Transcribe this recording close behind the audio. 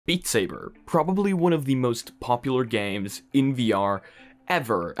Beat Saber, probably one of the most popular games in VR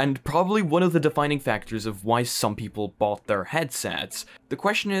ever, and probably one of the defining factors of why some people bought their headsets. The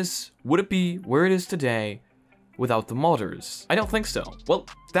question is, would it be where it is today without the modders? I don't think so. Well,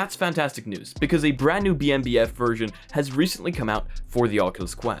 that's fantastic news, because a brand new BMBF version has recently come out for the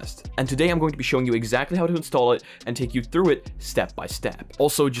Oculus Quest. And today I'm going to be showing you exactly how to install it and take you through it step by step.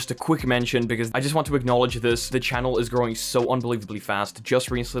 Also, just a quick mention, because I just want to acknowledge this, the channel is growing so unbelievably fast.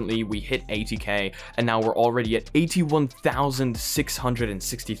 Just recently we hit 80k, and now we're already at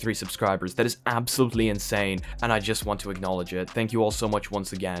 81,663 subscribers. That is absolutely insane, and I just want to acknowledge it. Thank you all so much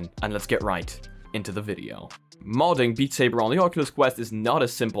once again, and let's get right into the video. Modding Beat Saber on the Oculus Quest is not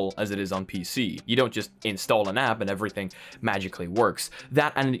as simple as it is on PC. You don't just install an app and everything magically works.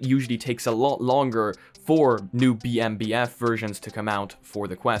 That, and it usually takes a lot longer for new BMBF versions to come out for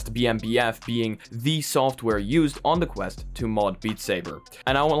the Quest. BMBF being the software used on the Quest to mod Beat Saber.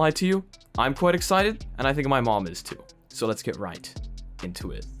 And I won't lie to you, I'm quite excited, and I think my mom is too. So let's get right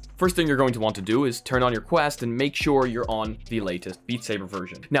into it. First thing you're going to want to do is turn on your Quest and make sure you're on the latest Beat Saber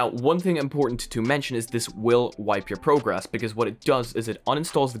version. Now, one thing important to mention is this will wipe your progress, because what it does is it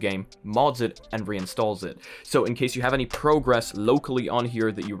uninstalls the game, mods it, and reinstalls it. So in case you have any progress locally on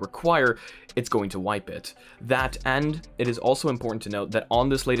here that you require, it's going to wipe it. That, and it is also important to note that on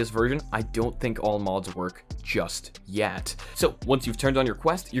this latest version, I don't think all mods work just yet. So once you've turned on your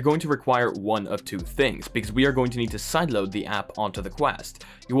Quest, you're going to require one of two things, because we are going to need to sideload the app onto the Quest.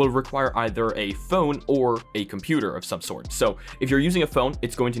 You will require either a phone or a computer of some sort. So if you're using a phone,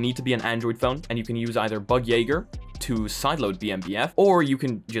 it's going to need to be an Android phone, and you can use either Bug Jaeger to sideload BMBF, or you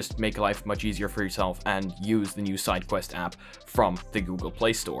can just make life much easier for yourself and use the new SideQuest app from the Google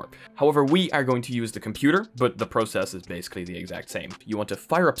Play Store. However, we are going to use the computer, but the process is basically the exact same. You want to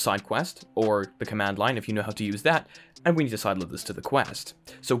fire up SideQuest, or the command line if you know how to use that, and we need to sideload this to the Quest.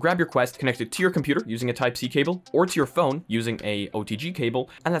 So grab your Quest, connect it to your computer using a Type-C cable, or to your phone using a OTG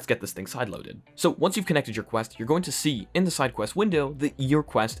cable, and let's get this thing sideloaded. So once you've connected your Quest, you're going to see in the SideQuest window that your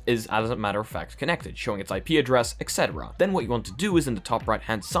Quest is, as a matter of fact, connected, showing its IP address, etc. Then what you want to do is in the top right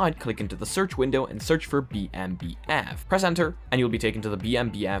hand side, click into the search window and search for BMBF. Press enter, and you'll be taken to the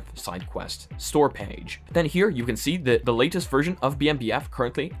BMBF SideQuest store page. Then here you can see that the latest version of BMBF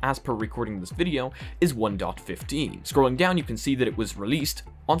currently, as per recording this video, is 1.15. Scrolling down, you can see that it was released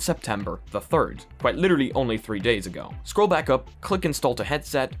on September the 3rd, quite literally only 3 days ago. Scroll back up, click install to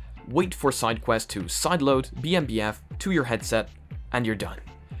headset, wait for SideQuest to sideload BMBF to your headset, and you're done.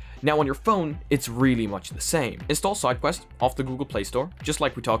 Now on your phone, it's really much the same. Install SideQuest off the Google Play Store, just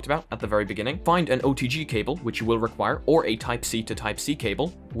like we talked about at the very beginning. Find an OTG cable, which you will require, or a Type-C to Type-C cable,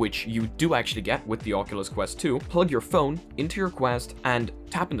 which you do actually get with the Oculus Quest 2. Plug your phone into your Quest and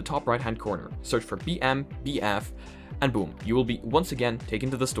tap in the top right-hand corner. Search for BMBF, and boom, you will be once again taken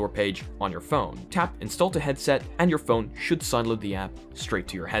to the store page on your phone. Tap install to headset, and your phone should sideload the app straight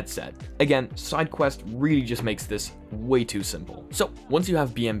to your headset. Again, SideQuest really just makes this way too simple. So once you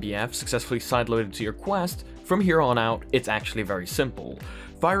have BMBF successfully sideloaded to your Quest, from here on out, it's actually very simple.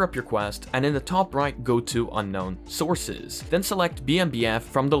 Fire up your Quest, and in the top right, go to Unknown Sources. Then select BMBF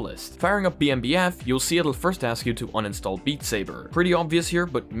from the list. Firing up BMBF, you'll see it'll first ask you to uninstall Beat Saber. Pretty obvious here,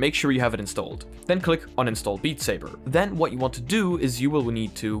 but make sure you have it installed. Then click Uninstall Beat Saber. Then what you want to do is you will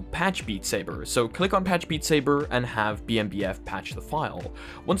need to patch Beat Saber. So click on Patch Beat Saber and have BMBF patch the file.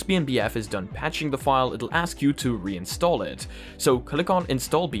 Once BMBF is done patching the file, it'll ask you to reinstall it. So click on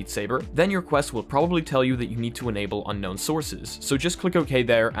Install Beat Saber, then your Quest will probably tell you that you need to enable Unknown Sources. So just click OK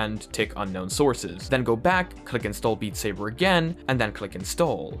there and tick Unknown Sources. Then go back, click Install Beat Saber again, and then click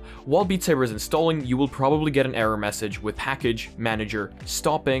Install. While Beat Saber is installing, you will probably get an error message with Package Manager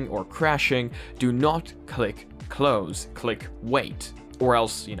stopping or crashing. Do not click Close, click Wait, or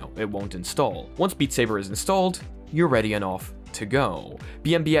else, it won't install. Once Beat Saber is installed, you're ready and off to go.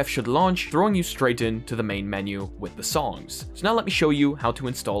 BMBF should launch, throwing you straight into the main menu with the songs. So now let me show you how to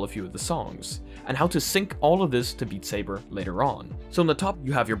install a few of the songs, and how to sync all of this to Beat Saber later on. So on the top,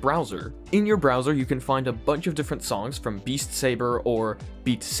 you have your browser. In your browser, you can find a bunch of different songs from Beat Saber or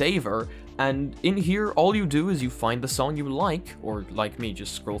Beat Saber, and in here, all you do is you find the song you like, or like me,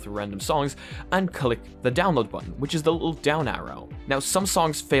 just scroll through random songs, and click the download button, which is the little down arrow. Now, some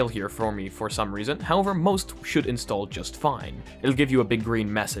songs fail here for me for some reason, however, most should install just fine. It'll give you a big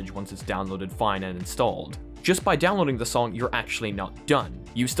green message once it's downloaded fine and installed. Just by downloading the song, you're actually not done.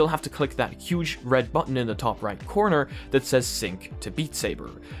 You still have to click that huge red button in the top right corner that says Sync to Beat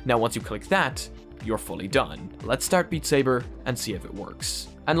Saber. Now, once you click that, you're fully done. Let's start Beat Saber and see if it works.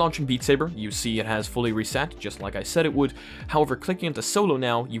 And launching Beat Saber, you see it has fully reset, just like I said it would. However, clicking into solo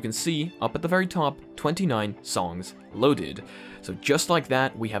now, you can see, up at the very top, 29 songs loaded. So just like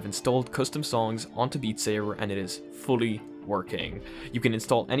that, we have installed custom songs onto Beat Saber, and it is fully working. You can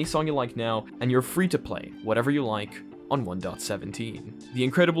install any song you like now, and you're free to play whatever you like on 1.17. The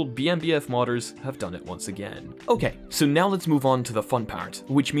incredible BMBF modders have done it once again. Okay, so now let's move on to the fun part,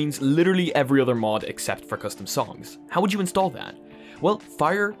 which means literally every other mod except for custom songs. How would you install that? Well,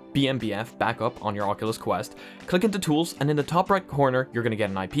 fire BMBF back up on your Oculus Quest, click into Tools, and in the top right corner, you're going to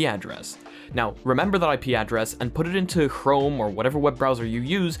get an IP address. Now, remember that IP address and put it into Chrome or whatever web browser you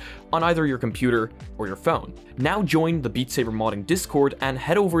use on either your computer or your phone. Now join the Beat Saber modding Discord and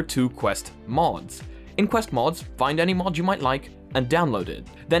head over to Quest Mods. In Quest Mods, find any mod you might like and download it.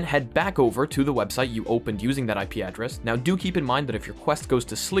 Then head back over to the website you opened using that IP address. Now do keep in mind that if your Quest goes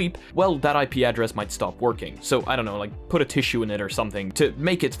to sleep, well, that IP address might stop working. So I don't know, like put a tissue in it or something to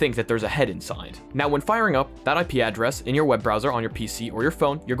make it think that there's a head inside. Now when firing up that IP address in your web browser on your PC or your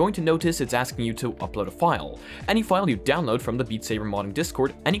phone, you're going to notice it's asking you to upload a file. Any file you download from the Beat Saber modding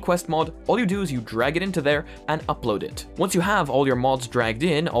Discord, any Quest mod, all you do is you drag it into there and upload it. Once you have all your mods dragged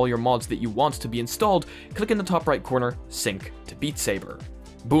in, all your mods that you want to be installed, click in the top right corner, sync to Beat Saber.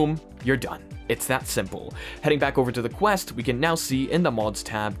 Boom, you're done. It's that simple. Heading back over to the Quest, we can now see in the mods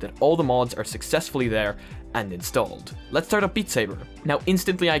tab that all the mods are successfully there and installed. Let's start up Beat Saber. Now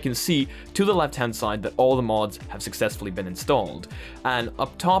instantly I can see to the left hand side that all the mods have successfully been installed. And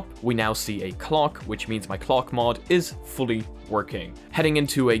up top we now see a clock, which means my clock mod is fully working. Heading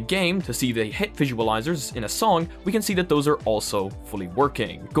into a game to see the hit visualizers in a song, we can see that those are also fully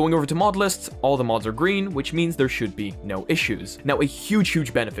working. Going over to mod lists, all the mods are green, which means there should be no issues. Now a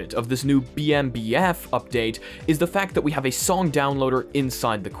huge benefit of this new BMBF update is the fact that we have a song downloader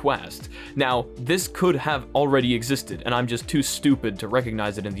inside the Quest. Now this could have already existed, and I'm just too stupid to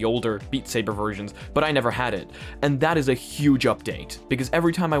recognize it in the older Beat Saber versions, but I never had it. And that is a huge update, because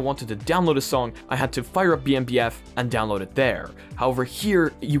every time I wanted to download a song, I had to fire up BMBF and download it there. However,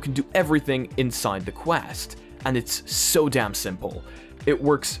 here you can do everything inside the Quest, and it's so damn simple. It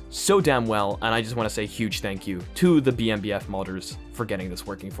works so damn well, and I just want to say a huge thank you to the BMBF modders for getting this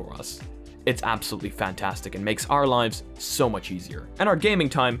working for us. It's absolutely fantastic and makes our lives so much easier, and our gaming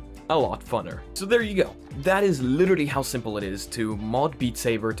time a lot funner. So there you go. That is literally how simple it is to mod Beat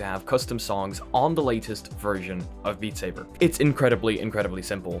Saber to have custom songs on the latest version of Beat Saber. It's incredibly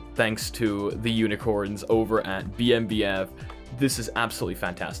simple, thanks to the unicorns over at BMBF. This is absolutely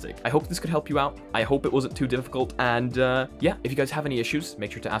fantastic. I hope this could help you out. I hope it wasn't too difficult. And yeah, if you guys have any issues,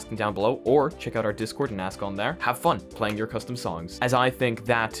 make sure to ask them down below or check out our Discord and ask on there. Have fun playing your custom songs, as I think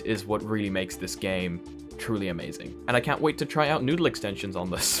that is what really makes this game truly amazing. And I can't wait to try out Noodle Extensions on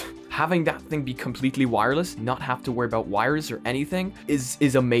this. Having that thing be completely wireless, not have to worry about wires or anything,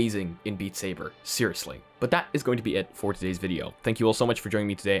 is amazing in Beat Saber. Seriously. But that is going to be it for today's video. Thank you all so much for joining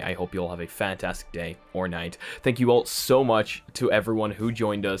me today. I hope you all have a fantastic day or night. Thank you all so much to everyone who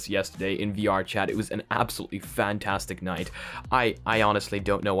joined us yesterday in VR chat. It was an absolutely fantastic night. I honestly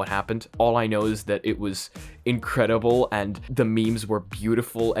don't know what happened. All I know is that it was incredible and the memes were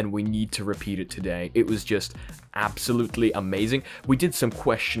beautiful, and we need to repeat it today. It was just absolutely amazing. We did some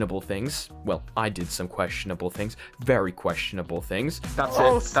questionable things. Well, I did some questionable things. Very questionable things. That's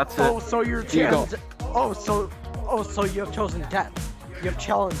it. That's it. Oh, so you're challenged. So you have chosen death. You have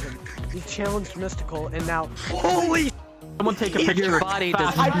challenged him. You challenged Mysticle, and now holy. Someone take a picture. Your body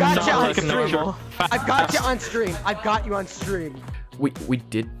does I've got you on not stream. I've got you on stream. I've got you on stream. We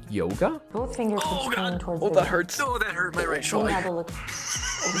did yoga? Both fingers should turn towards the that hurts. Oh, that hurt my right shoulder.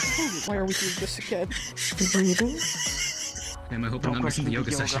 Why are we doing this again? Breathing. Am I hoping I'm missing the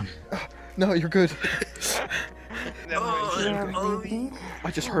yoga session? No, you're good. Breathing.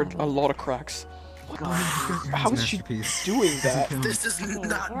 I just heard a lot of cracks. How is she doing that? This is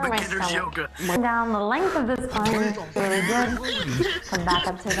not Here, my beginner's stomach. yoga. Down the length of this spine. Really good. Come back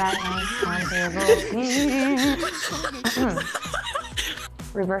up to that nice comfortable.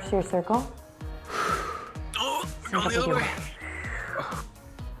 Reverse your circle. Oh, we're going the other way.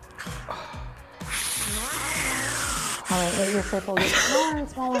 Alright, let your circle get smaller and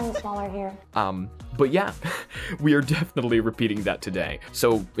smaller and smaller here. But yeah, we are definitely repeating that today.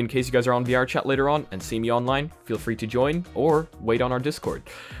 So in case you guys are on VR chat later on and see me online, feel free to join or wait on our Discord.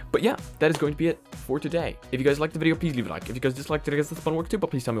 But yeah, that is going to be it for today. If you guys liked the video, please leave a like. If you guys disliked it, I guess that's fun work too,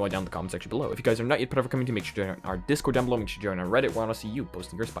 but please tell me why down in the comment section below. If you guys are not yet part of our community, make sure to join our Discord down below. Make sure to join our Reddit, where I want to see you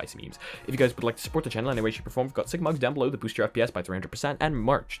posting your spicy memes. If you guys would like to support the channel in any way, shape, or form, we've got sick mugs down below that boost your FPS by 300% and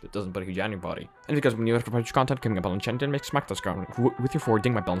merch that doesn't put a huge on your body. And if you guys want new extra content coming up on the channel, then make smack those ground with your forward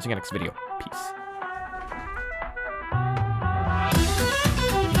ding my balancing in the next video. Peace.